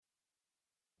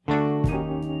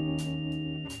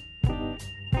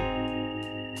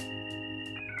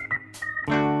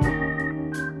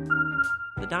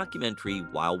documentary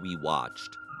While We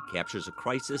Watched captures a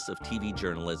crisis of TV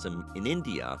journalism in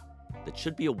India that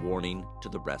should be a warning to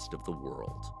the rest of the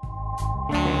world.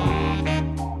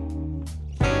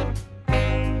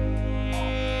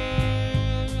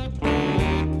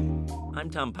 I'm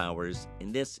Tom Powers,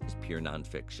 and this is Pure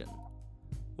Nonfiction.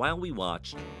 While We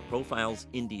Watched profiles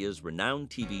India's renowned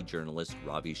TV journalist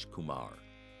Ravish Kumar.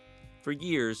 For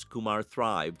years, Kumar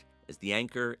thrived as the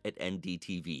anchor at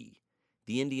NDTV,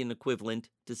 the Indian equivalent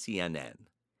to CNN.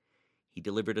 He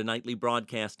delivered a nightly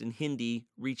broadcast in Hindi,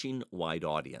 reaching a wide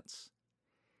audience.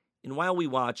 And while we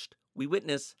watched, we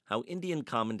witnessed how Indian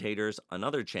commentators on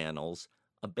other channels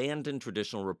abandon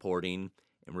traditional reporting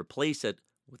and replace it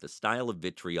with a style of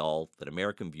vitriol that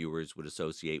American viewers would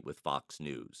associate with Fox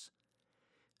News.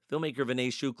 Filmmaker Vinay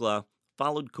Shukla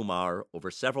followed Kumar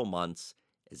over several months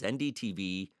as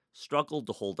NDTV struggled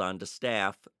to hold on to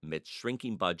staff amidst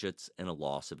shrinking budgets and a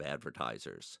loss of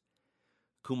advertisers.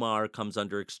 Kumar comes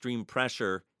under extreme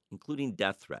pressure, including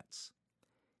death threats.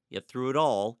 Yet through it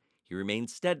all, he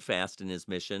remains steadfast in his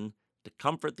mission to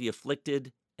comfort the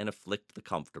afflicted and afflict the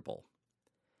comfortable.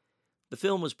 The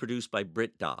film was produced by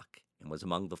BritDoc and was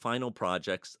among the final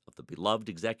projects of the beloved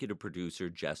executive producer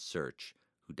Jess Search,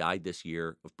 who died this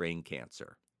year of brain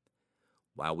cancer.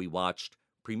 While We Watched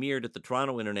premiered at the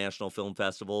Toronto International Film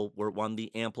Festival, where it won the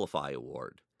Amplify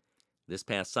Award. This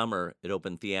past summer, it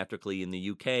opened theatrically in the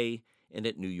UK and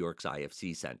at New York's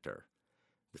IFC Center.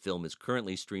 The film is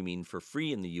currently streaming for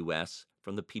free in the US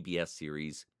from the PBS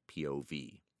series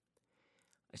POV.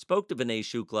 I spoke to Vinay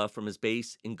Shukla from his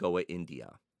base in Goa,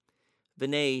 India.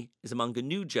 Vinay is among a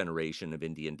new generation of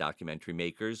Indian documentary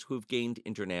makers who have gained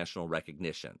international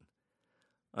recognition.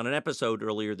 On an episode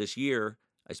earlier this year,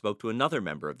 I spoke to another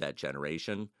member of that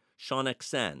generation, Shaunak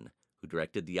Sen, who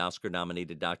directed the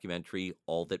Oscar-nominated documentary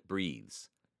All That Breathes.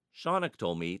 Shaunak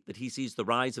told me that he sees the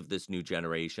rise of this new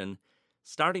generation,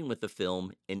 starting with the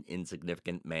film An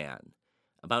Insignificant Man,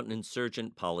 about an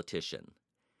insurgent politician.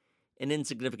 An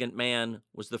Insignificant Man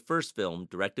was the first film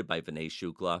directed by Vinay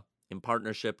Shukla in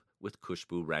partnership with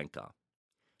Khushbu Ranka.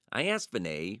 I asked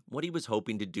Vinay what he was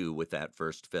hoping to do with that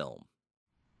first film.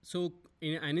 So,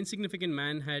 An Insignificant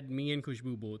Man had me and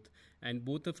Khushbu both. And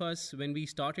both of us, when we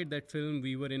started that film,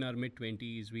 we were in our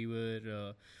mid-20s. We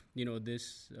were,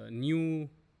 this new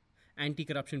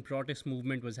anti-corruption protest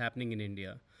movement was happening in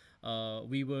India.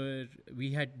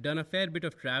 We had done a fair bit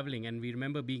of traveling, and we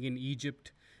remember being in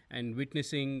Egypt and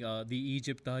witnessing the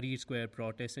Egypt Tahrir Square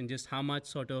protests and just how much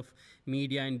sort of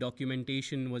media and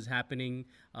documentation was happening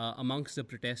amongst the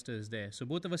protesters there. So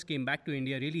both of us came back to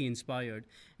India really inspired,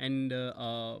 and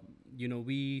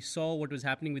we saw what was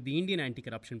happening with the Indian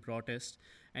anti-corruption protests,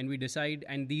 and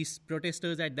and these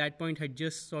protesters at that point had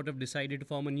just sort of decided to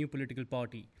form a new political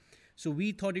party. So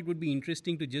we thought it would be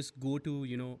interesting to just go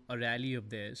to, a rally of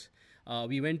theirs.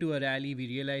 We went to a rally, we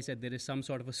realized that there is some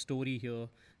sort of a story here,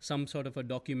 some sort of a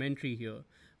documentary here,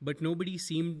 but nobody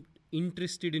seemed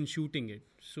interested in shooting it.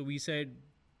 So we said,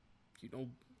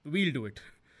 we'll do it.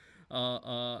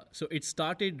 So it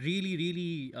started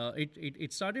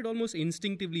it started almost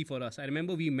instinctively for us. I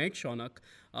remember we met Shaunak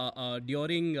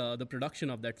during the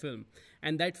production of that film.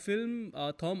 And that film,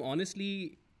 Tom,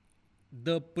 honestly,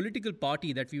 the political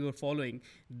party that we were following,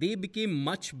 they became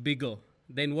much bigger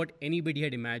than what anybody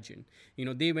had imagined.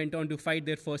 They went on to fight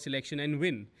their first election and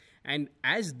win. And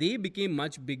as they became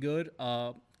much bigger,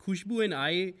 Khushbu and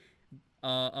I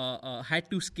had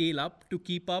to scale up to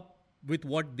keep up with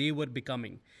what they were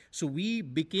becoming. So we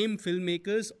became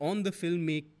filmmakers on that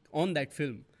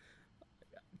film.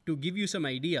 To give you some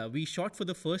idea, we shot for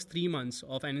the first 3 months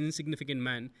of An Insignificant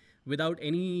Man without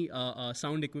any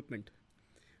sound equipment.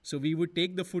 So we would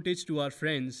take the footage to our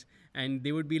friends, and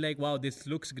they would be like, wow, this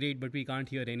looks great, but we can't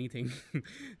hear anything.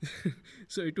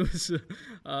 So it was,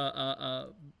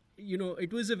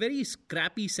 it was a very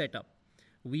scrappy setup.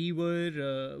 We were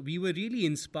really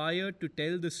inspired to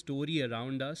tell the story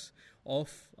around us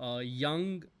of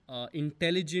young,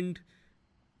 intelligent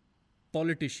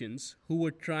politicians who were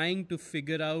trying to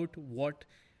figure out what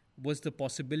was the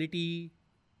possibility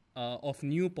of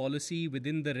new policy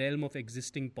within the realm of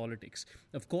existing politics.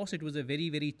 Of course, it was a very,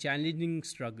 very challenging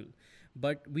struggle,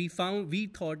 but we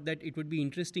thought that it would be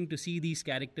interesting to see these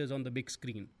characters on the big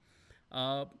screen.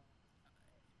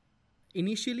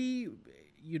 Initially,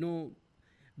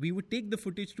 we would take the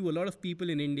footage to a lot of people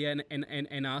in India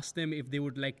and ask them if they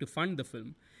would like to fund the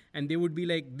film. And they would be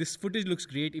like, this footage looks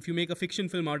great. If you make a fiction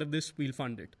film out of this, we'll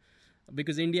fund it.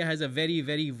 Because India has a very,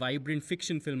 very vibrant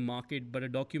fiction film market, but a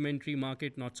documentary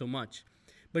market, not so much.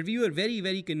 But we were very,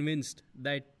 very convinced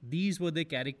that these were the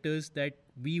characters that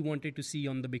we wanted to see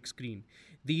on the big screen.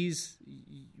 These,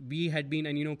 we had been,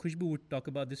 and Khushbu would talk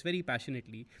about this very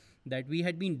passionately, that we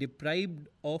had been deprived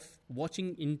of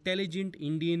watching intelligent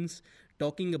Indians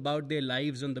talking about their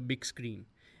lives on the big screen.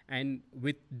 And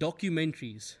with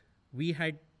documentaries, we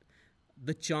had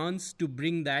the chance to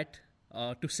bring that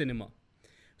to cinema.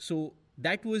 So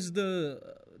that was the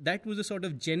sort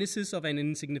of genesis of An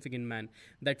Insignificant Man.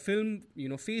 That film,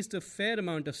 faced a fair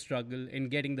amount of struggle in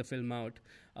getting the film out.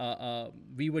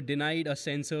 We were denied a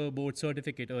censor board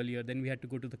certificate earlier. Then we had to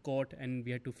go to the court, and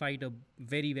we had to fight a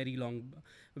very, very long,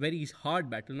 very hard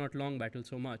battle, not long battle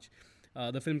so much.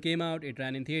 The film came out. It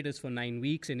ran in theaters for 9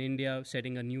 weeks in India,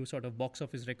 setting a new sort of box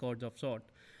office records of sort.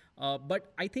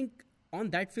 But I think on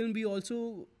that film,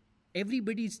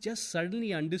 everybody's just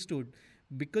suddenly understood,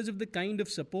 because of the kind of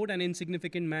support An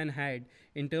Insignificant Man had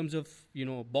in terms of,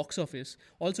 box office.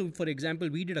 Also, for example,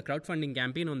 we did a crowdfunding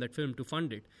campaign on that film to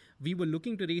fund it. We were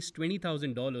looking to raise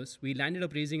 $20,000. We landed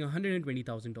up raising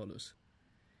 $120,000.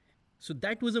 So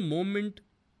that was a moment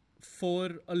for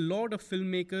a lot of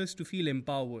filmmakers to feel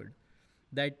empowered,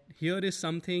 that here is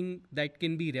something that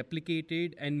can be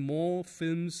replicated and more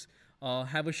films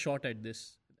have a shot at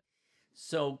this.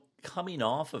 So coming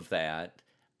off of that,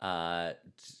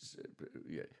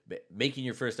 making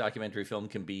your first documentary film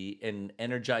can be an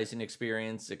energizing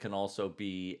experience. It can also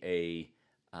be a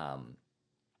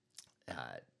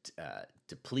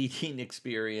depleting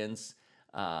experience.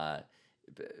 What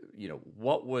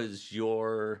was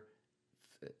your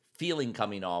feeling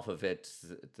coming off of it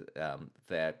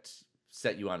that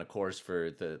set you on a course for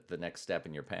the next step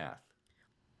in your path?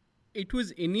 It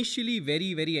was initially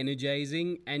very, very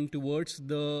energizing, and towards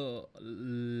the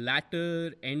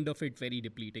latter end of it, very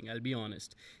depleting, I'll be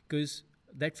honest. Because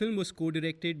that film was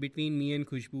co-directed between me and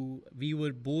Khushbu. We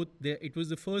were both there. It was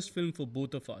the first film for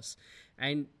both of us.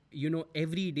 And,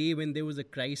 every day when there was a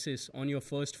crisis on your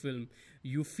first film,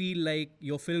 you feel like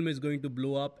your film is going to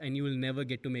blow up and you will never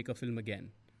get to make a film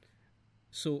again.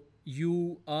 So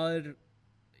you are,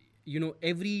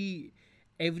 every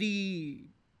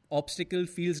obstacle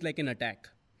feels like an attack.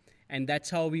 And that's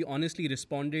how we honestly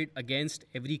responded against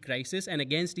every crisis and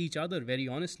against each other, very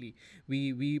honestly.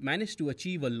 We managed to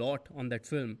achieve a lot on that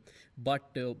film.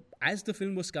 But as the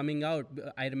film was coming out,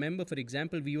 I remember, for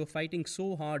example, we were fighting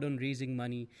so hard on raising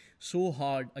money, so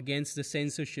hard against the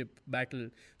censorship battle,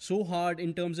 so hard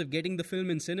in terms of getting the film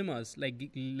in cinemas. Like,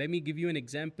 let me give you an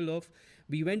example of,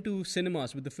 we went to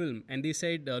cinemas with the film, and they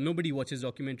said, nobody watches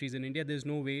documentaries in India. There's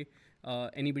no way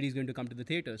anybody's going to come to the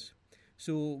theaters.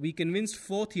 So we convinced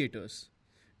 4 theaters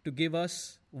to give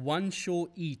us 1 show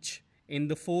each in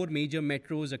the 4 major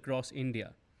metros across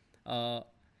India.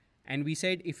 And we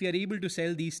said, if you are able to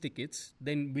sell these tickets,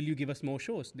 then will you give us more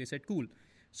shows? They said, cool.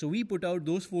 So we put out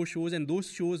those 4 shows, and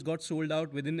those shows got sold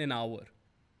out within an hour.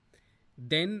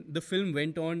 Then the film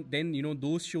went on. Then,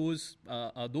 those shows,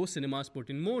 those cinemas put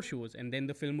in more shows. And then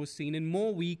the film was seen in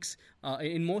more weeks,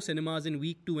 in more cinemas in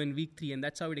week 2 and week 3. And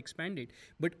that's how it expanded.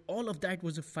 But all of that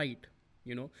was a fight.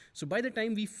 So by the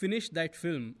time we finished that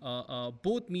film,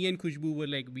 both me and Khushbu were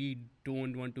like, we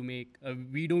don't want to make,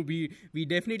 we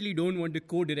definitely don't want to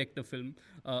co-direct a film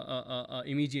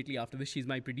immediately after this. She's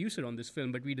my producer on this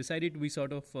film, but we decided to be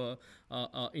sort of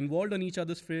involved on each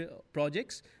other's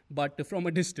projects, but from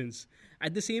a distance.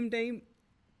 At the same time,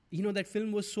 that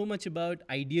film was so much about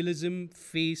idealism,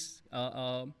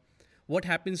 what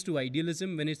happens to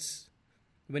idealism when it's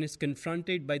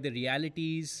confronted by the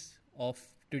realities of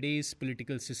today's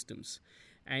political systems.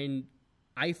 And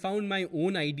I found my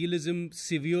own idealism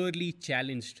severely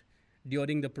challenged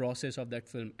during the process of that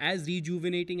film. As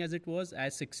rejuvenating as it was,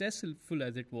 as successful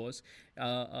as it was,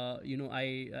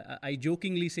 I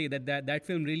jokingly say that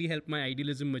film really helped my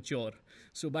idealism mature.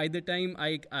 So by the time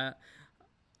I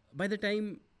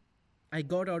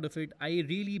got out of it, I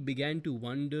really began to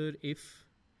wonder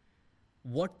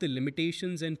what the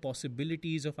limitations and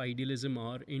possibilities of idealism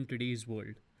are in today's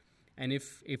world. And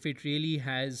if it really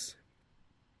has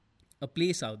a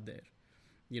place out there.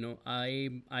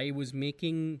 I was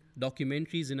making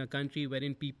documentaries in a country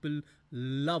wherein people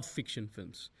love fiction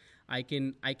films. I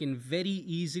can very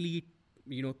easily,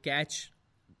 catch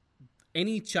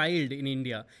any child in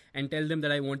India and tell them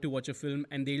that I want to watch a film,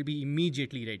 and they'll be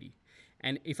immediately ready.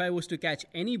 And if I was to catch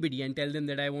anybody and tell them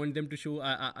that I want them to show,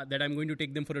 that I'm going to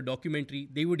take them for a documentary,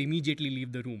 they would immediately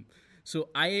leave the room. So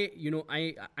I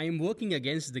am working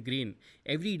against the grain.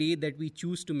 Every day that we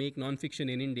choose to make nonfiction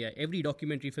in India, every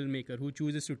documentary filmmaker who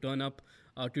chooses to turn up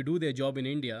to do their job in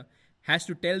India has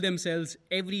to tell themselves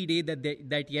every day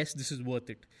that yes, this is worth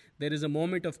it. There is a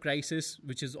moment of crisis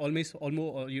which is almost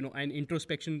an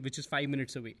introspection which is 5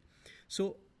 minutes away.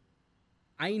 So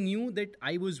I knew that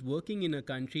I was working in a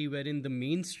country wherein the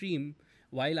mainstream,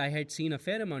 while I had seen a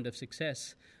fair amount of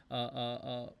success,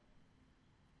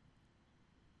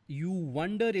 you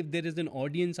wonder if there is an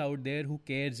audience out there who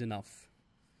cares enough.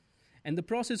 And the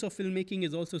process of filmmaking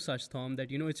is also such, Tom,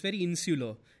 that it's very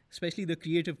insular, especially the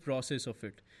creative process of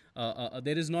it.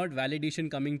 There is not validation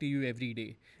coming to you every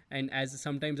day, and as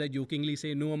sometimes I jokingly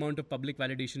say, no amount of public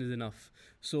validation is enough.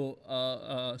 So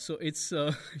it's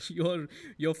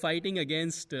you're fighting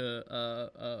against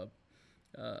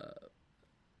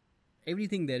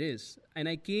everything there is. And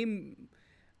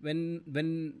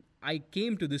when I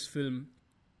came to this film,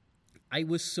 I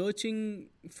was searching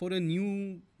for a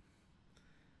new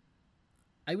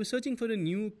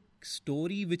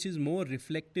story which is more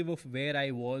reflective of where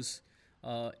I was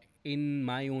in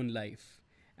my own life,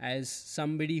 as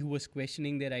somebody who was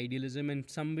questioning their idealism and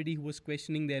somebody who was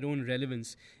questioning their own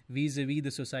relevance vis-a-vis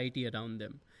the society around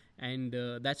them. And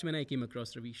that's when I came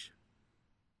across Ravish.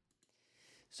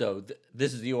 So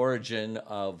this is the origin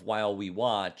of While We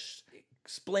Watched.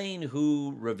 Explain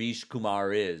who Ravish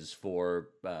Kumar is for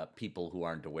people who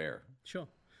aren't aware. Sure.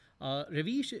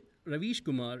 Ravish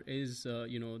Kumar is,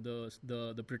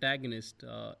 the protagonist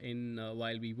in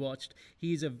While We Watched.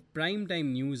 He's a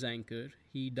primetime news anchor.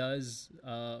 He does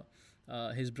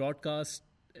his broadcast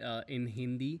in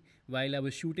Hindi. While I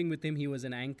was shooting with him, he was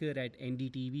an anchor at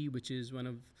NDTV, which is one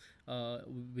of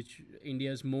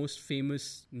India's most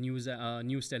famous news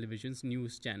televisions,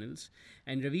 news channels.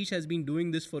 And Ravish has been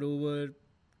doing this for over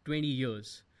 20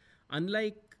 years.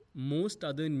 Unlike most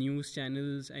other news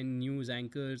channels and news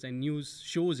anchors and news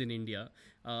shows in India,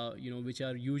 which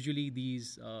are usually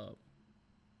these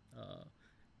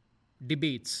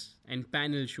debates and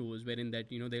panel shows, wherein that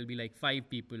there'll be like 5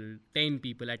 people, 10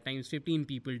 people, at times 15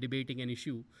 people debating an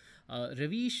issue.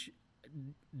 Ravish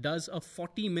does a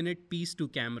 40-minute piece to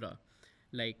camera.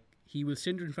 Like, he will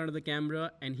sit in front of the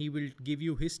camera and he will give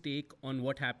you his take on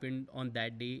what happened on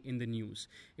that day in the news.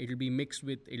 It'll be mixed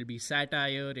with, it'll be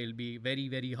satire, it'll be very,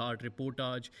 very hard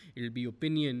reportage, it'll be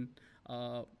opinion.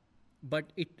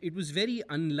 But it was very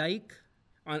unlike,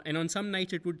 and on some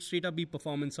nights it would straight up be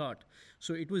performance art.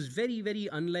 So it was very, very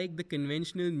unlike the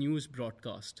conventional news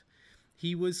broadcast.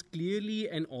 He was clearly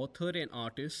an author and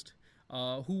artist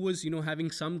who was,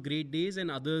 having some great days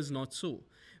and others not so.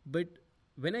 But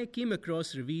when I came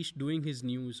across Ravish doing his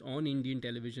news on Indian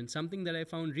television, something that I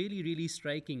found really, really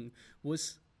striking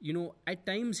was, at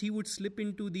times he would slip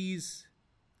into these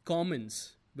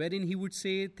comments wherein he would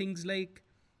say things like,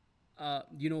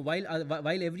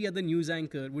 while every other news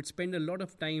anchor would spend a lot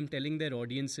of time telling their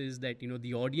audiences that,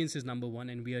 the audience is number one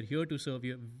and we are here to serve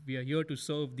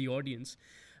the audience,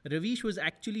 Ravish was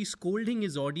actually scolding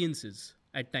his audiences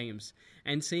at times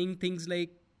and saying things like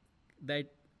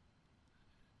that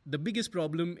the biggest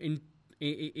problem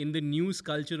in the news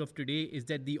culture of today is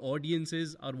that the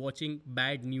audiences are watching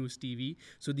bad news TV.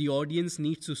 So the audience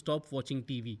needs to stop watching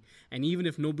TV. And even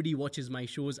if nobody watches my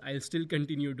shows, I'll still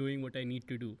continue doing what I need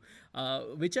to do.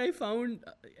 Which I found,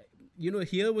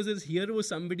 here was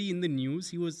somebody in the news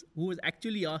who was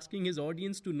actually asking his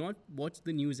audience to not watch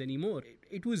the news anymore.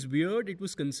 It was weird, it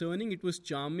was concerning, it was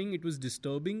charming, it was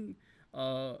disturbing.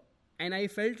 And I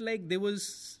felt like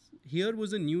here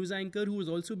was a news anchor who was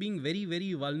also being very,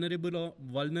 very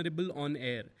vulnerable on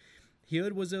air.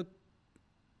 Here was a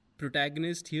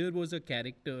protagonist, here was a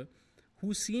character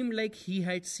who seemed like he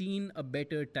had seen a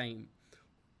better time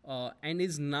and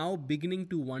is now beginning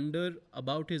to wonder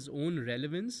about his own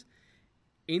relevance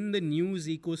in the news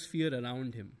ecosphere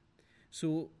around him.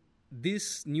 So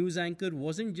this news anchor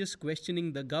wasn't just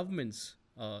questioning the governments,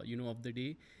 of the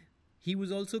day. He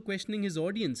was also questioning his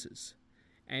audiences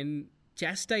and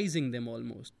chastising them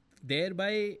almost,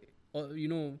 thereby,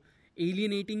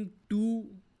 alienating 2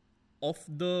 of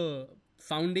the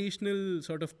foundational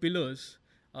sort of pillars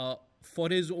for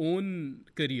his own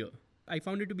career. I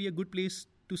found it to be a good place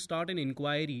to start an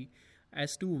inquiry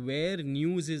as to where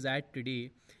news is at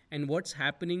today and what's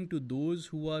happening to those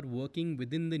who are working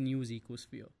within the news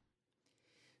ecosphere.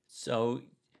 So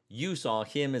you saw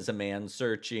him as a man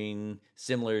searching,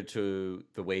 similar to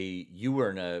the way you were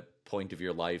in a point of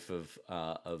your life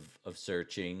of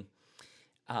searching.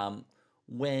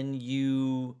 When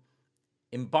you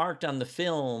embarked on the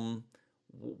film,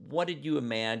 what did you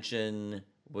imagine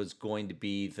was going to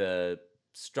be the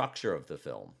structure of the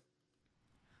film?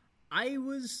 I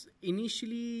was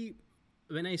initially,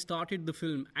 when I started the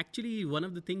film, actually one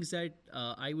of the things that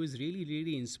I was really,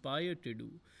 really inspired to do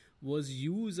was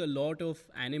use a lot of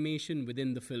animation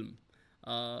within the film.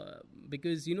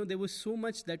 Because, there was so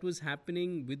much that was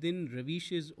happening within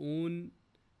Ravish's own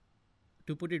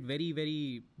to put it very,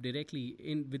 very directly,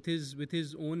 in with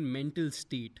his own mental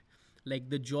state. Like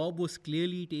the job was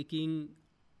clearly taking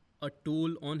a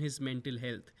toll on his mental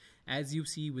health, as you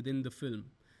see within the film.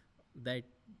 That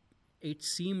it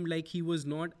seemed like he was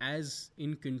not as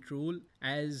in control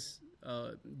as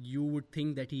you would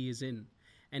think that he is in.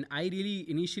 And I really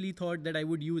initially thought that I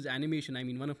would use animation. I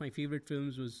mean, one of my favorite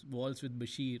films was Waltz with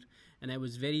Bashir, and I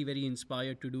was very, very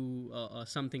inspired to do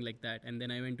something like that. And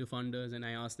then I went to funders and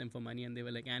I asked them for money, and they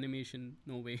were like, "Animation?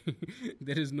 No way.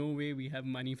 There is no way we have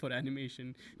money for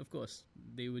animation." Of course,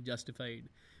 they were justified.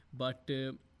 But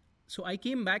so I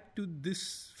came back to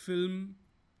this film.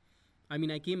 I mean,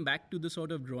 I came back to the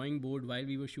sort of drawing board while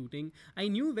we were shooting. I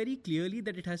knew very clearly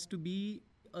that it has to be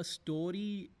a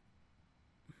story.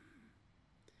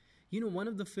 You know, one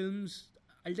of the films,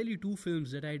 I'll tell you two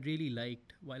films that I really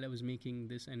liked while I was making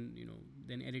this and,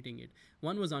 then editing it.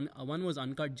 One was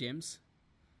Uncut Gems,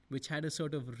 which had a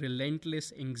sort of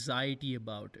relentless anxiety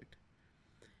about it.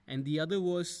 And the other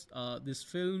was this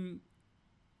film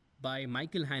by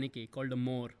Michael Haneke called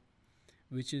Amor,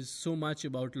 which is so much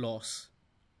about loss.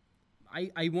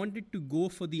 I wanted to go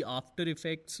for the after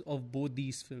effects of both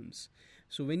these films.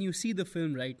 So when you see the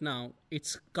film right now,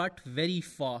 it's cut very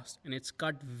fast and it's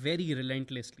cut very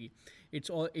relentlessly.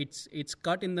 It's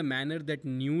cut in the manner that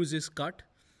news is cut,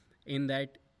 in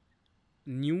that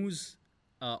news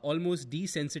almost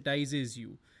desensitizes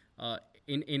you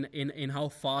in how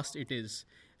fast it is.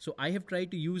 So I have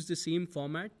tried to use the same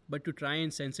format, but to try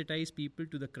and sensitize people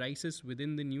to the crisis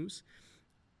within the news.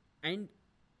 And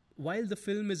while the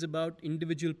film is about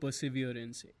individual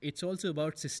perseverance, it's also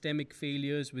about systemic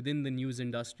failures within the news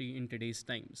industry in today's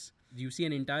times. You see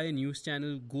an entire news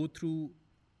channel go through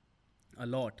a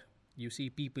lot. You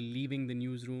see people leaving the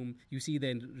newsroom. You see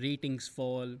their ratings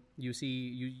fall. You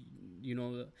see,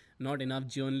 not enough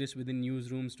journalists within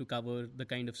newsrooms to cover the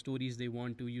kind of stories they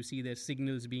want to. You see their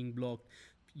signals being blocked.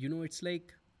 It's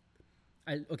like,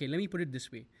 let me put it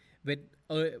this way.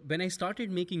 When I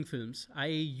started making films,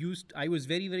 I was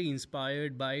very, very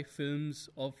inspired by films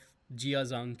of Jia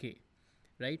Zhang Ke,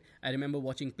 right? I remember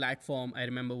watching Platform. I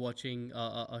remember watching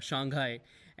Shanghai,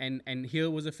 and here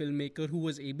was a filmmaker who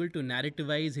was able to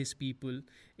narrativize his people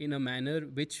in a manner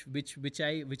which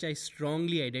I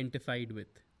strongly identified with.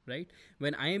 Right?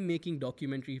 When I am making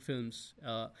documentary films,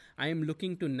 I am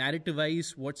looking to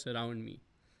narrativize what's around me,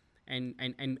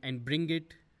 and bring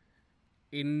it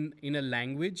in a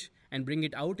language, and bring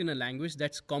it out in a language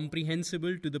that's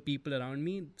comprehensible to the people around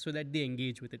me so that they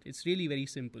engage with it. It's really very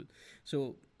simple.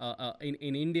 So in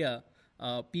India,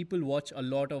 people watch a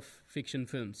lot of fiction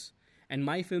films. And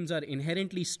my films are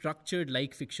inherently structured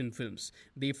like fiction films.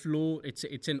 They flow.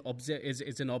 It's an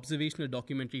observational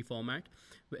documentary format,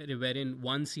 wherein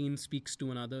one scene speaks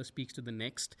to another, speaks to the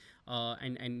next,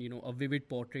 and a vivid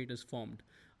portrait is formed.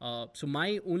 So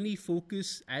my only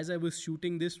focus as I was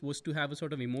shooting this was to have a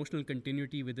sort of emotional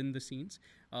continuity within the scenes,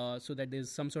 so that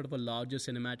there's some sort of a larger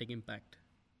cinematic impact.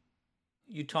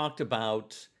 You talked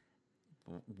about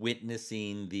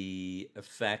witnessing the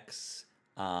effects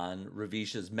on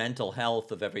Ravish's mental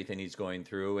health of everything he's going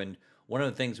through. And one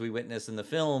of the things we witness in the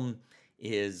film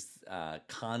is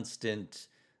constant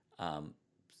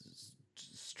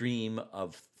stream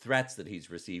of threats that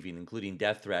he's receiving, including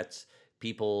death threats,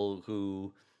 people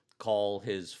who call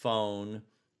his phone,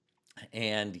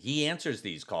 and he answers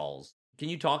these calls. Can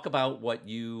you talk about what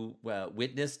you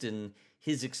witnessed in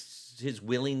his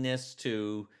willingness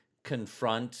to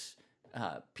confront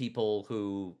people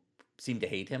who seem to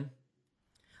hate him?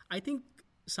 I think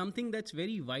something that's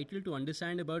very vital to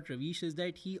understand about Ravish is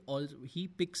that he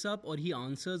picks up, or he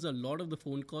answers a lot of the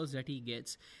phone calls that he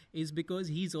gets, is because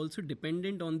he's also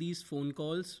dependent on these phone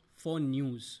calls for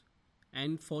news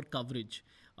and for coverage.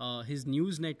 His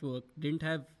news network didn't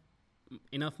have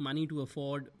enough money to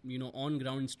afford,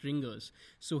 on-ground stringers.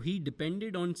 So he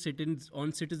depended on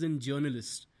citizen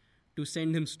journalists to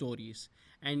send him stories.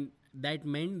 And that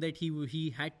meant that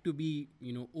he had to be,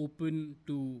 open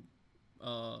to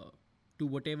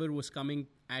whatever was coming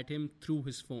at him through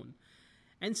his phone.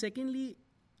 And secondly,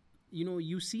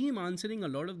 you see him answering a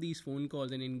lot of these phone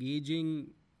calls and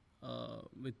engaging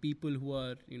with people who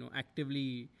are,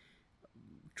 actively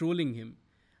trolling him,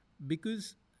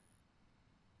 because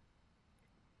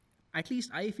at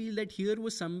least I feel that here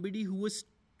was somebody who was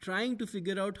trying to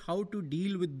figure out how to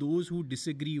deal with those who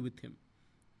disagree with him.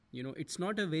 It's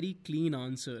not a very clean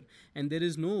answer, and there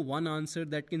is no one answer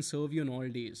that can serve you on all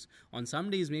days. On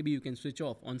some days, maybe you can switch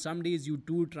off. On some days, you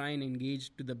do try and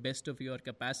engage to the best of your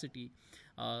capacity.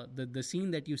 The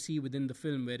scene that you see within the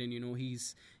film, wherein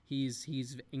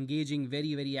He's engaging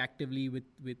very very actively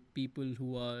with people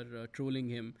who are trolling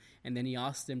him, and then he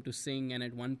asks them to sing. And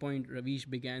at one point, Ravish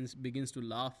begins to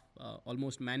laugh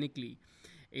almost manically.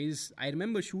 Is I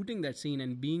remember shooting that scene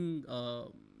and being a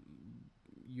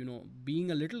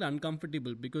little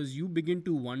uncomfortable, because you begin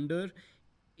to wonder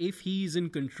if he is in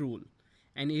control,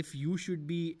 and if you should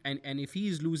be, and if he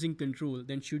is losing control,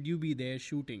 then should you be there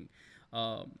shooting?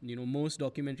 Most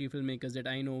documentary filmmakers that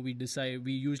I know, we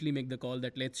usually make the call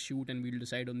that let's shoot, and we'll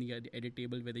decide on the edit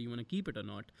table whether you want to keep it or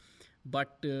not.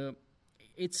 But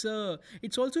it's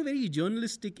also a very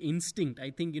journalistic instinct.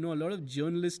 I think a lot of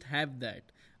journalists have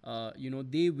that.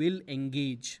 They will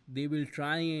engage. They will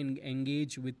try and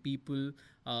engage with people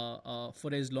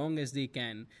for as long as they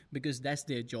can, because that's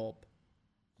their job.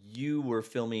 You were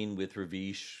filming with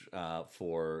Ravish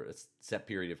for a set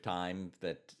period of time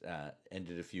that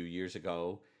ended a few years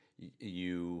ago.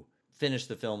 You finished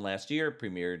the film last year,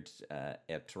 premiered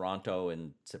at Toronto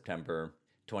in September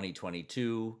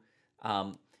 2022.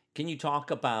 Can you talk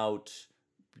about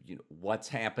what's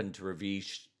happened to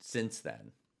Ravish since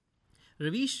then?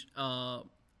 Ravish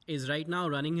is right now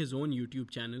running his own YouTube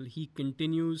channel. He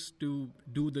continues to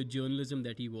do the journalism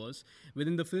that he was.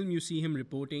 Within the film, you see him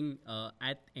reporting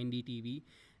at NDTV.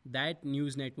 That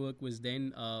news network was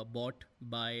then bought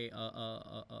by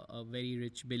a very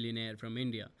rich billionaire from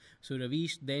India. So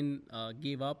Ravish then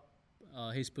gave up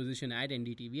his position at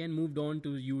NDTV and moved on to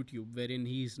YouTube, wherein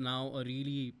he's now a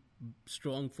really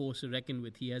strong force to reckon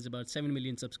with. He has about 7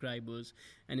 million subscribers,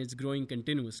 and it's growing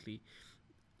continuously.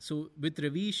 So with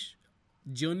Ravish,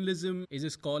 journalism is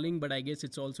his calling, but I guess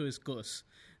it's also his curse.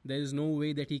 There is no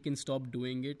way that he can stop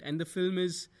doing it. And the film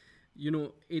is,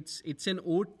 it's an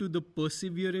ode to the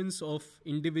perseverance of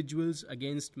individuals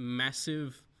against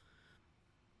massive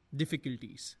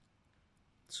difficulties.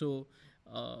 So,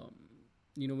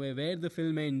 where the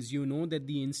film ends, that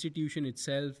the institution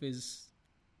itself is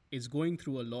going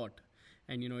through a lot.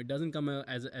 And, it doesn't come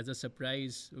as a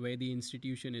surprise where the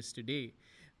institution is today.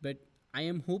 But I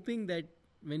am hoping that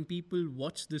when people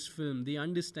watch this film, they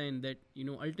understand that,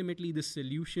 ultimately the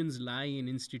solutions lie in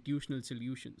institutional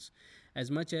solutions. As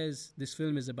much as this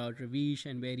film is about Ravish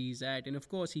and where he's at, and of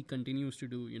course he continues to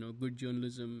do, good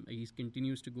journalism, he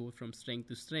continues to go from strength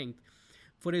to strength.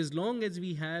 For as long as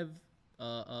we have,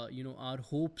 our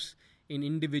hopes in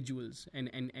individuals,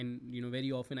 and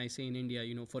very often I say in India,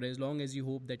 for as long as you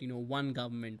hope that, one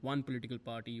government, one political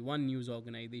party, one news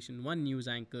organization, one news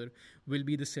anchor will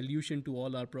be the solution to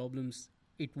all our problems,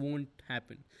 it won't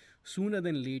happen. Sooner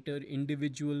than later,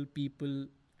 individual people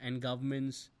and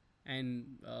governments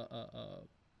and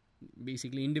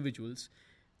basically individuals,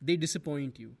 they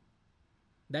disappoint you.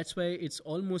 That's why it's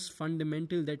almost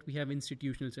fundamental that we have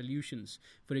institutional solutions.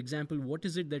 For example, what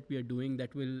is it that we are doing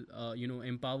that will,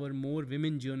 empower more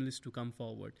women journalists to come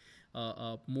forward,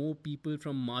 more people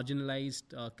from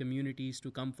marginalized communities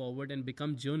to come forward and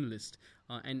become journalists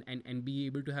and be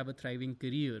able to have a thriving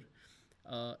career.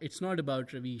 It's not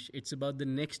about Ravish. It's about the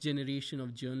next generation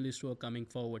of journalists who are coming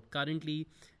forward. Currently,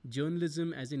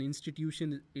 journalism as an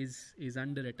institution is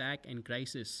under attack and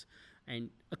crisis,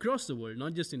 and across the world,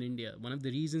 not just in India. One of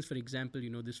the reasons, for example,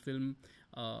 this film,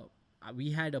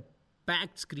 we had a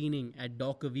packed screening at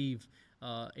Doc Aviv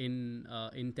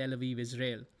in Tel Aviv,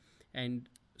 Israel, and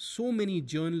so many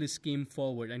journalists came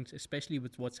forward, and especially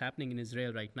with what's happening in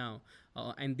Israel right now,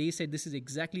 and they said this is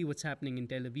exactly what's happening in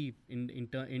Tel Aviv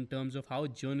in terms of how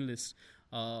journalists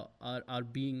are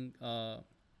being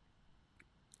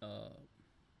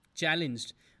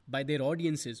challenged by their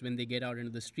audiences when they get out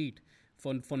into the street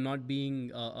for not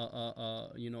being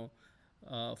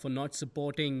for not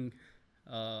supporting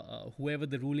whoever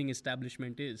the ruling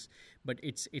establishment is. But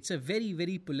it's a very,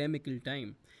 very polemical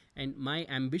time. And my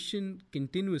ambition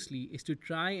continuously is to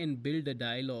try and build a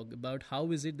dialogue about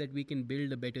how is it that we can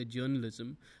build a better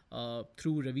journalism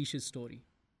through Ravish's story.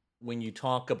 When you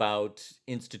talk about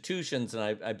institutions, and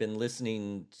I've been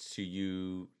listening to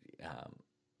you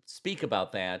speak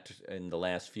about that in the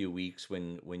last few weeks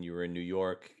when you were in New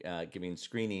York giving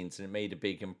screenings, and it made a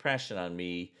big impression on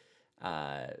me,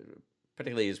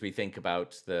 particularly as we think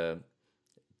about the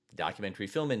documentary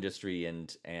film industry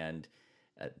and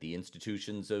the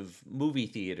institutions of movie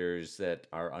theaters that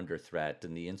are under threat,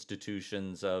 and the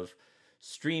institutions of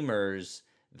streamers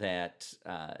that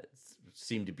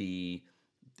seem to be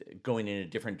going in a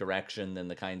different direction than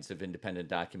the kinds of independent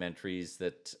documentaries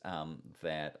that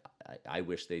I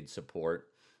wish they'd support.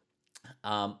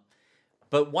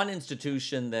 But one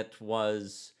institution that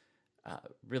was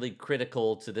really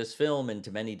critical to this film and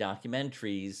to many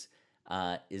documentaries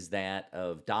is that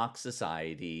of Doc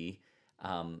Society.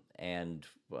 And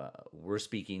we're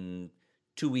speaking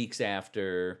 2 weeks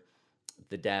after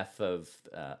the death of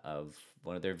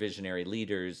one of their visionary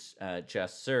leaders,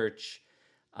 Jess Search.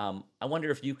 I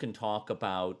wonder if you can talk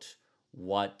about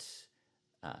what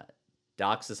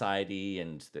Doc Society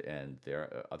and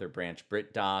their other branch,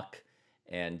 BritDoc,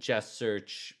 and Jess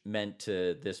Search meant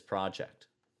to this project.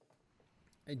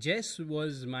 Jess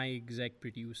was my exec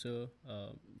producer.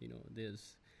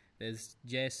 There's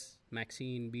Jess,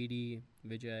 Maxine, BD,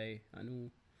 Vijay,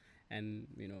 Anu, and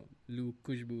Luke,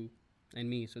 Kushbu, and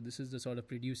me. So this is the sort of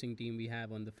producing team we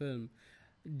have on the film.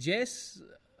 Jess,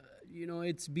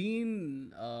 it's just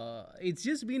been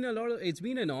it's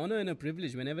been an honor and a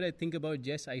privilege. Whenever I think about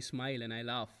Jess, I smile and I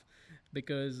laugh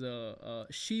because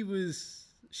she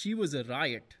was a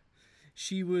riot.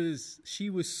 She was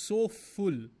so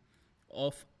full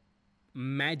of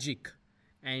magic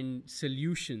and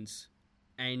solutions,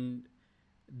 and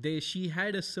she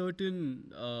had a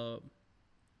certain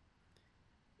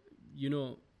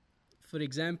for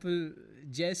example,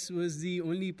 Jess was the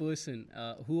only person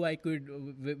who I could,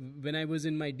 when I was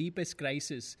in my deepest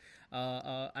crisis,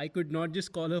 I could not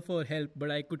just call her for help,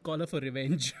 but I could call her for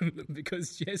revenge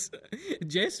because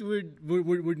Jess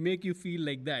would make you feel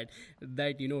like that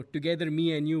together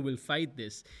me and you will fight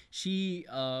this. She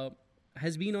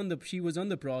she was on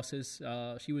the process,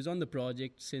 she was on the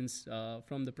project since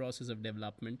from the process of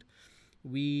development.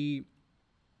 We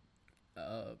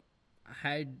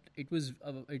it was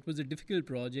a difficult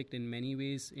project in many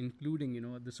ways, including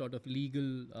the sort of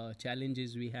legal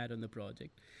challenges we had on the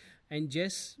project, and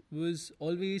Jess was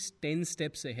always 10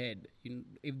 steps ahead.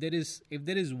 If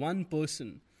there is one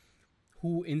person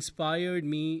who inspired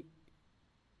me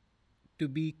to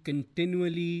be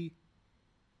continually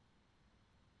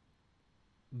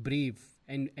brave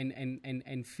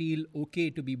and feel okay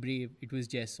to be brave, it was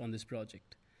Jess on this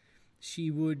project.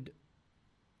 She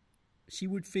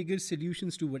would figure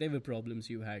solutions to whatever problems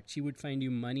you had. She would find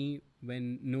you money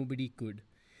when nobody could.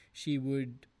 She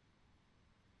would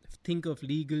think of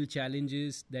legal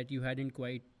challenges that you hadn't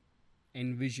quite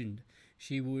envisioned.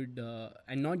 She would,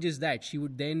 and not just that, she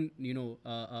would then,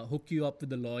 hook you up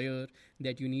with a lawyer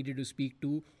that you needed to speak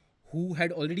to, who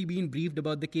had already been briefed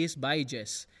about the case by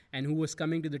Jess and who was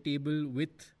coming to the table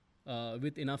with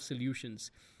enough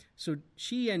solutions. So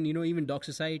she and even Doc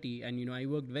Society, and I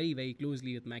worked very, very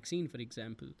closely with Maxine, for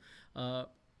example.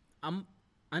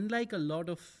 Unlike a lot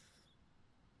of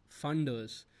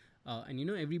funders, and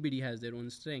everybody has their own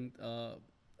strength.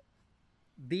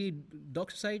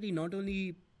 Doc Society not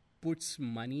only puts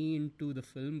money into the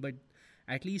film, but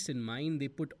at least in mine, they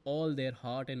put all their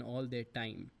heart and all their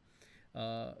time.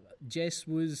 Jess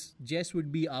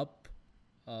would be up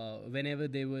whenever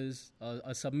there was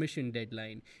a submission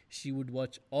deadline. She would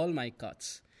watch all my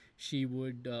cuts. She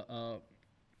would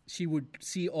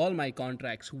see all my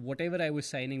contracts, whatever I was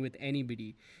signing with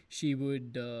anybody. She's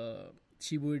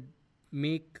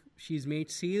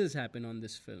made sales happen on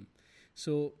this film.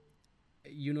 So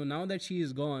now that she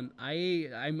is gone,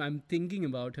 I'm thinking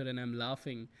about her and I'm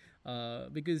laughing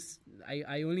because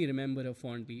I only remember her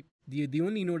fondly. The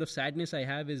only note of sadness I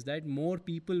have is that more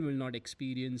people will not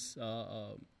experience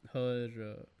her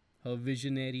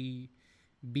visionary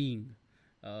being.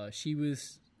 There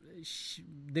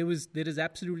is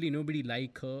absolutely nobody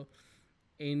like her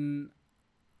in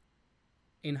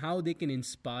how they can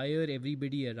inspire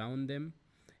everybody around them,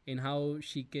 in how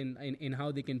in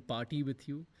how they can party with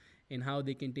you, in how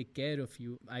they can take care of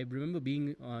you. I remember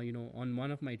being on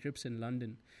one of my trips in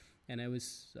London, and I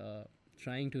was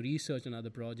trying to research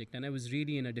another project, and I was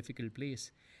really in a difficult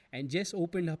place. And Jess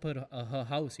opened up her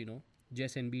house,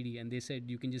 Jess and BD, and they said,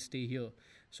 you can just stay here.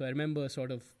 So I remember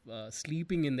sort of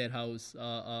sleeping in their house,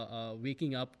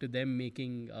 waking up to them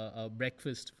making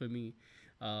breakfast for me,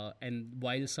 and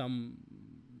while some,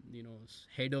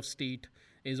 head of state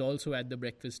is also at the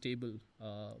breakfast table.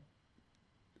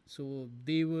 So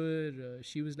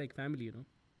she was like family,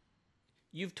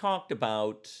 You've talked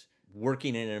about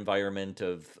working in an environment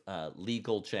of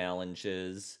legal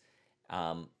challenges,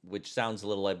 which sounds a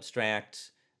little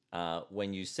abstract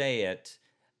when you say it.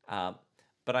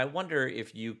 But I wonder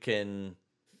if you can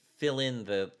fill in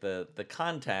the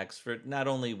context for not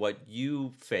only what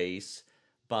you face,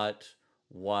 but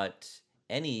what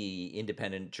any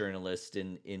independent journalist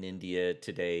in India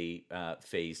today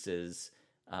faces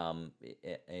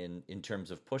in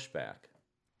terms of pushback.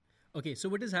 Okay, so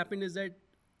what has happened is that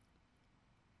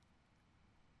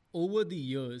over the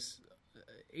years,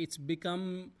 it's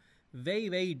become very,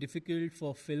 very difficult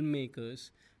for filmmakers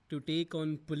to take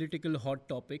on political hot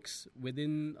topics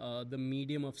within the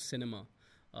medium of cinema.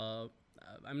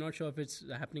 I'm not sure if it's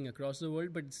happening across the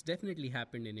world, but it's definitely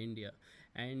happened in India.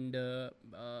 And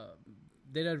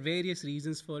there are various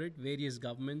reasons for it. Various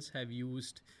governments have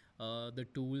used the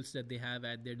tools that they have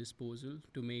at their disposal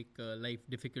to make life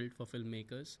difficult for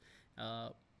filmmakers.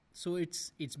 So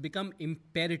it's become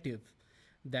imperative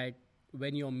that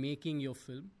when you're making your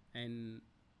film and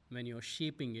when you're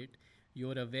shaping it,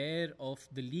 you're aware of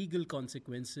the legal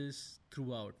consequences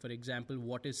throughout. For example,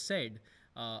 what is said,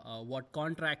 what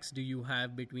contracts do you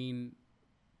have between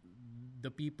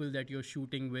the people that you're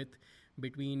shooting with,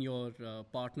 between your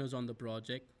partners on the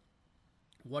project,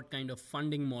 what kind of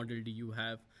funding model do you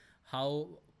have, how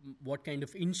what kind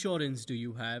of insurance do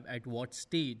you have, at what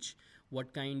stage,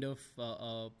 what kind of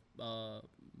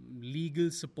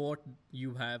legal support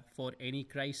you have for any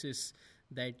crisis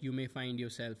that you may find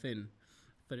yourself in.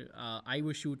 I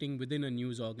was shooting within a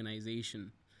news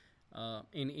organization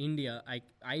in India.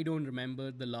 I don't remember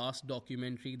the last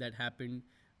documentary that happened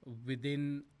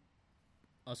within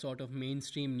a sort of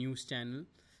mainstream news channel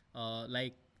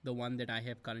like the one that I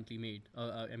have currently made.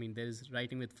 I mean, there is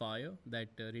Writing with Fire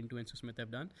that Rintu and Susmit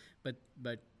have done, but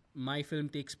my film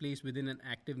takes place within an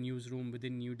active newsroom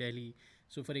within New Delhi.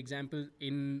 So, for example,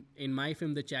 in my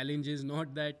film, the challenge is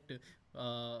not that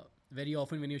very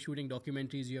often when you're shooting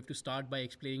documentaries, you have to start by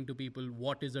explaining to people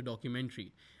what is a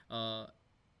documentary.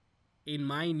 In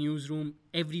my newsroom,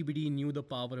 everybody knew the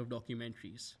power of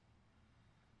documentaries.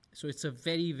 So it's a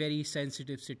very, very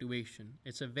sensitive situation.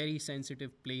 It's a very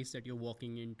sensitive place that you're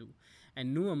walking into.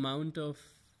 And no amount of,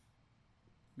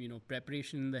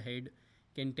 preparation in the head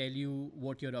can tell you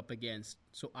what you're up against.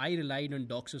 So I relied on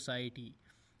Doc Society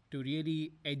to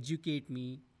really educate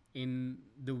me in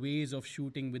the ways of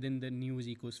shooting within the news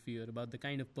ecosphere, about the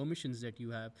kind of permissions that you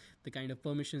have, the kind of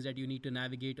permissions that you need to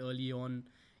navigate early on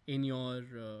in your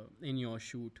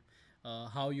shoot.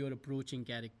 How you're approaching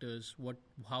characters,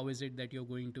 how is it that you're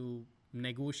going to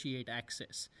negotiate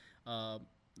access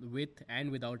with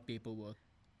and without paperwork.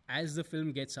 As the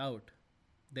film gets out,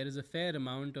 there is a fair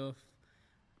amount of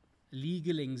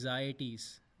legal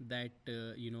anxieties that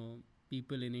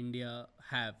people in India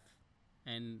have,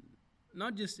 and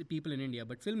not just people in India,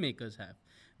 but filmmakers have,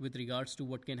 with regards to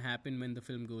what can happen when the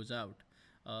film goes out.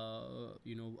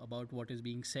 About what is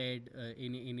being said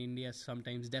in India.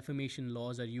 Sometimes defamation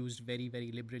laws are used very,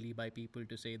 very liberally by people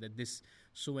to say that this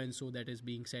so and so that is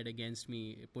being said against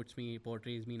me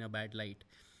portrays me in a bad light.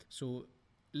 So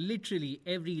literally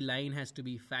every line has to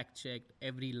be fact checked.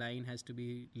 Every line has to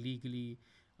be legally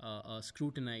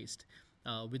scrutinized.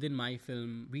 Within my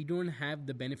film, we don't have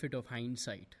the benefit of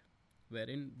hindsight,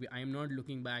 wherein I am not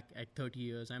looking back at 30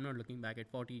 years. I'm not looking back at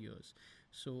 40 years.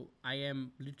 So I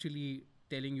am literally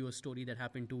telling you a story that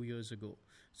happened 2 years ago.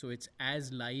 So it's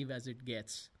as live as it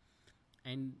gets.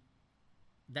 And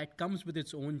that comes with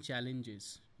its own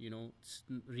challenges.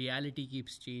 Reality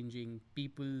keeps changing.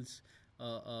 People's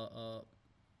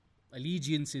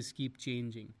allegiances keep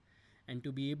changing. And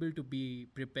to be able to be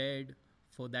prepared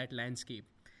for that landscape,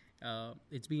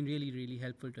 it's been really, really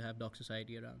helpful to have Doc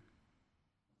Society around.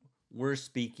 We're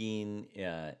speaking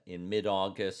in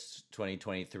mid-August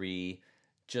 2023.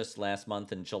 Just last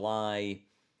month in July,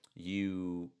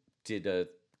 you did a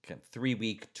kind of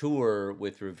 3-week tour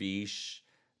with Ravish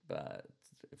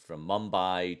from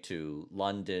Mumbai to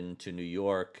London to New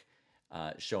York,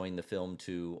 showing the film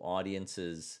to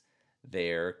audiences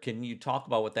there. Can you talk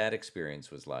about what that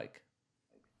experience was like?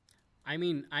 I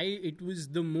mean, it was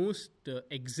the most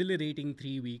exhilarating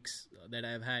 3 weeks that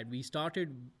I've had. We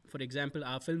started, for example,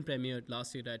 our film premiered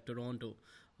last year at Toronto,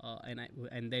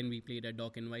 and then we played at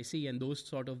Doc NYC, and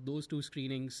those two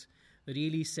screenings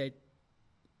really set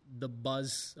the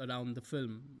buzz around the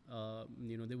film.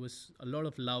 There was a lot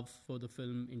of love for the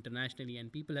film internationally,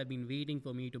 and people have been waiting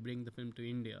for me to bring the film to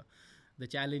India. The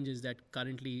challenge is that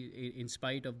currently, in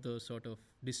spite of the sort of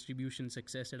distribution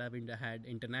success that I've had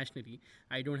internationally,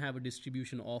 I don't have a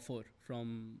distribution offer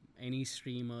from any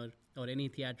streamer or any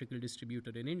theatrical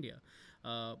distributor in India.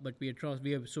 But we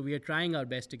are trying our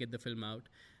best to get the film out.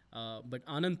 But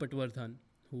Anand Patwardhan,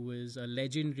 who is a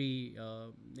legendary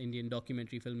Indian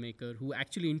documentary filmmaker who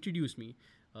actually introduced me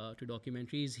to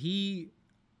documentaries, he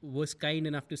was kind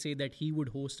enough to say that he would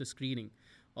host a screening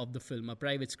of the film, a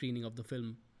private screening of the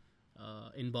film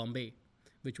in Bombay,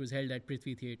 which was held at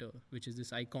Prithvi Theatre, which is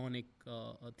this iconic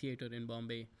theatre in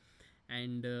Bombay.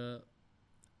 And,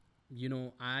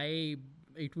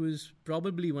 it was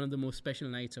probably one of the most special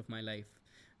nights of my life.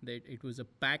 That it was a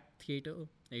packed theatre.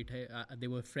 There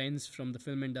were friends from the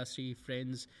film industry,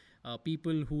 friends,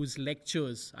 people whose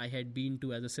lectures I had been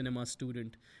to as a cinema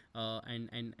student,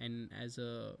 and as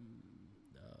a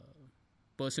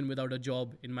person without a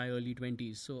job in my early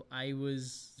 20s. So I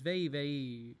was very,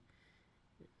 very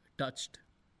touched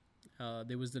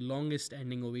There was the longest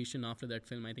standing ovation after that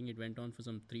film. I think it went on for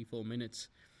some 3-4 minutes,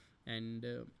 and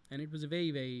it was a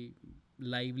very, very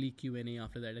lively Q&A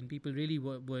after that, and people really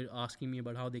were asking me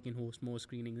about how they can host more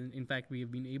screenings. In fact, we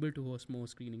have been able to host more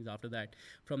screenings after that.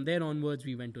 From there onwards,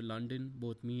 we went to London,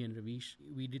 both me and Ravish.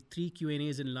 We did 3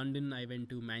 Q&As in London. I went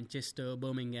to Manchester,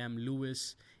 Birmingham,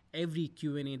 Lewis. Every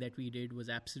Q&A that we did was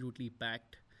absolutely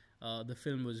packed. The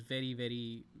film was very,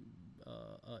 very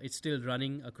it's still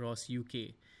running across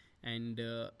UK. And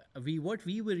what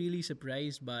we were really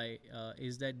surprised by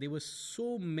is that there were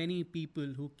so many people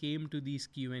who came to these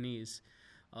Q&As,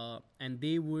 and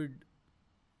they would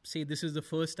say, this is the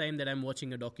first time that I'm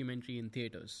watching a documentary in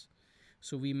theaters.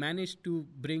 So we managed to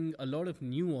bring a lot of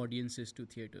new audiences to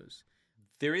theaters.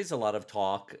 There is a lot of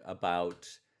talk about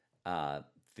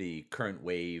the current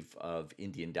wave of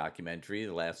Indian documentary.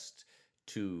 The last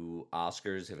 2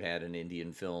 Oscars have had an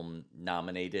Indian film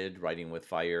nominated, Writing with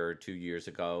Fire 2 years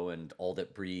ago and All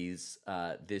That Breathes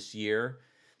this year.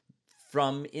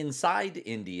 From inside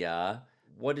India,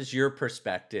 what is your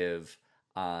perspective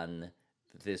on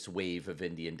this wave of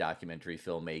Indian documentary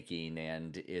filmmaking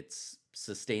and its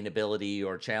sustainability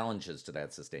or challenges to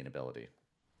that sustainability?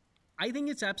 I think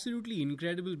it's absolutely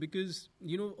incredible because,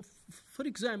 for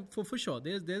example, for sure,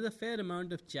 there's a fair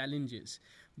amount of challenges,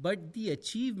 but the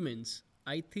achievements,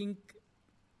 I think,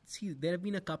 there have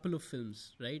been a couple of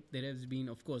films, right? There has been,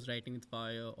 of course, Writing with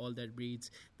Fire, All That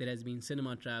Breathes. There has been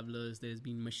Cinema Travelers. There's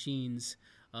been Machines.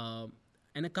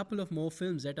 And a couple of more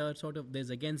films that are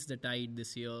there's Against the Tide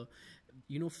this year.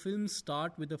 Films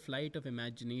start with a flight of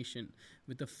imagination,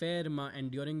 with a fair amount,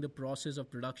 and during the process of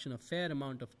production, a fair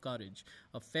amount of courage,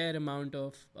 a fair amount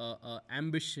of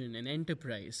ambition and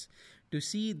enterprise. To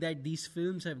see that these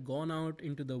films have gone out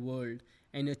into the world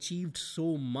and achieved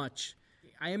so much,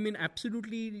 I am in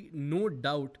absolutely no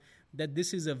doubt that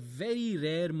this is a very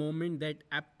rare moment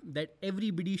that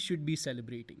everybody should be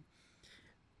celebrating.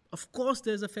 Of course,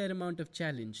 there's a fair amount of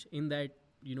challenge in that,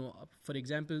 for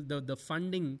example, the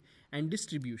funding and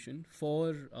distribution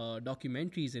for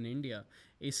documentaries in India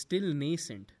is still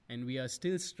nascent and we are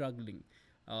still struggling.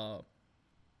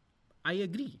 I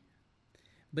agree.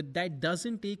 But that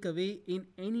doesn't take away in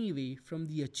any way from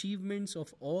the achievements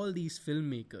of all these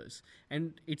filmmakers.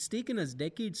 And it's taken us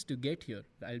decades to get here.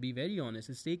 I'll be very honest.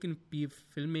 It's taken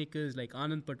filmmakers like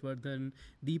Anand Patwardhan,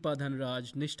 Deepa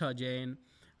Dhanraj, Nishtha Jain,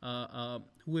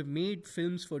 who have made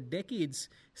films for decades,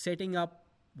 setting up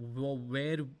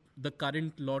where the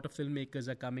current lot of filmmakers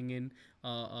are coming in,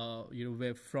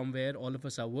 from where all of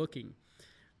us are working.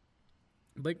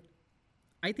 But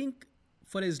I think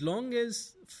for as long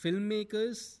as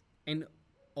filmmakers and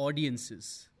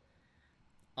audiences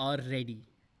are ready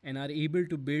and are able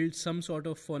to build some sort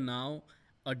of, for now,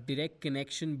 a direct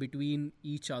connection between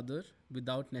each other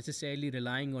without necessarily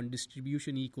relying on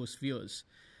distribution ecospheres,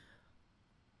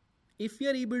 if we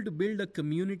are able to build a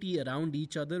community around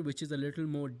each other which is a little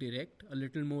more direct, a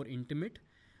little more intimate,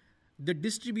 the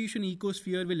distribution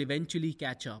ecosphere will eventually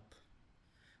catch up.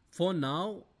 For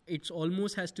now, it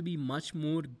almost has to be much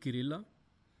more guerrilla,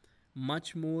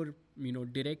 much more,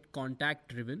 direct contact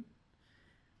driven,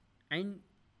 and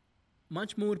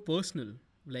much more personal.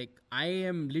 Like, I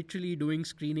am literally doing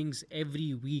screenings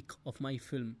every week of my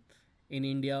film in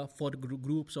India for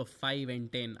groups of 5 and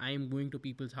 10. I am going to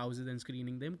people's houses and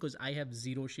screening them because I have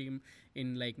zero shame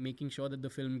in making sure that the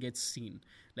film gets seen.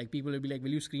 Like, people will be like,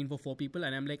 will you screen for 4 people?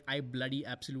 And I'm like, I bloody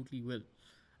absolutely will.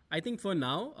 I think for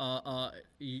now,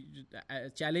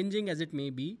 challenging as it may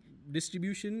be,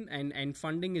 distribution and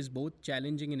funding is both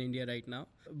challenging in India right now.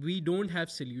 We don't have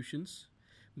solutions,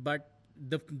 but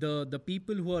the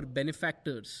people who are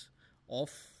benefactors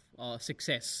of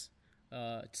success,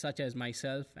 such as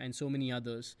myself and so many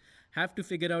others, have to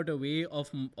figure out a way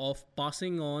of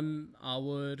passing on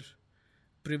our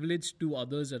privilege to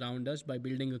others around us by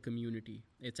building a community.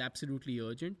 It's absolutely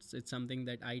urgent. It's something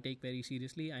that I take very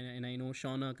seriously, and I know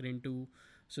Shaunak, Rintu,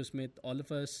 Susmit, all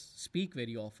of us speak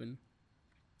very often,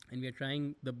 and we are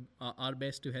trying our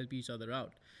best to help each other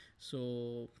out.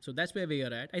 So that's where we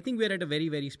are at. I think we're at a very,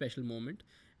 very special moment,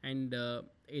 and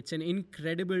it's an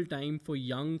incredible time for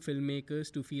young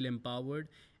filmmakers to feel empowered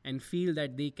and feel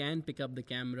that they can pick up the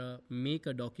camera, make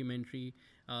a documentary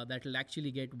that will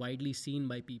actually get widely seen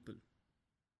by people.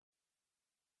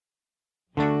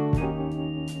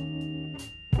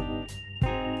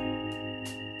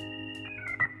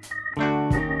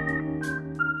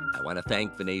 I want to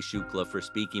thank Vinay Shukla for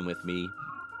speaking with me.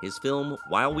 His film,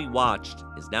 While We Watched,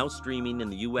 is now streaming in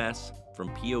the U.S. from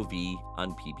POV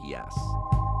on PBS.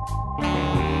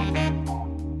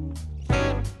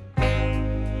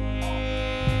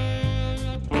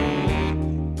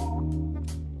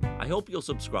 I hope you'll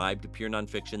subscribe to Pure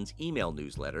Nonfiction's email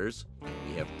newsletters.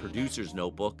 We have Producer's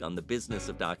Notebook on the business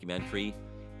of documentary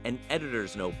and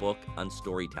Editor's Notebook on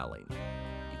storytelling.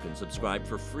 You can subscribe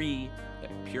for free at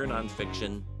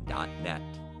purenonfiction.net.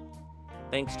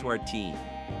 Thanks to our team,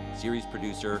 series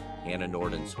producer Hannah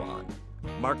Nordenswan,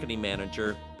 marketing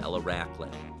manager Bella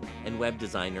Racklin, and web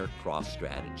designer Cross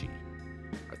Strategy.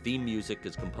 Our theme music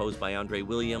is composed by Andre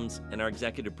Williams, and our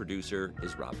executive producer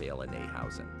is Rafaela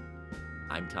Nehausen.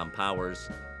 I'm Tom Powers.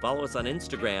 Follow us on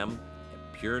Instagram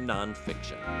at Pure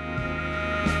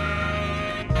Nonfiction.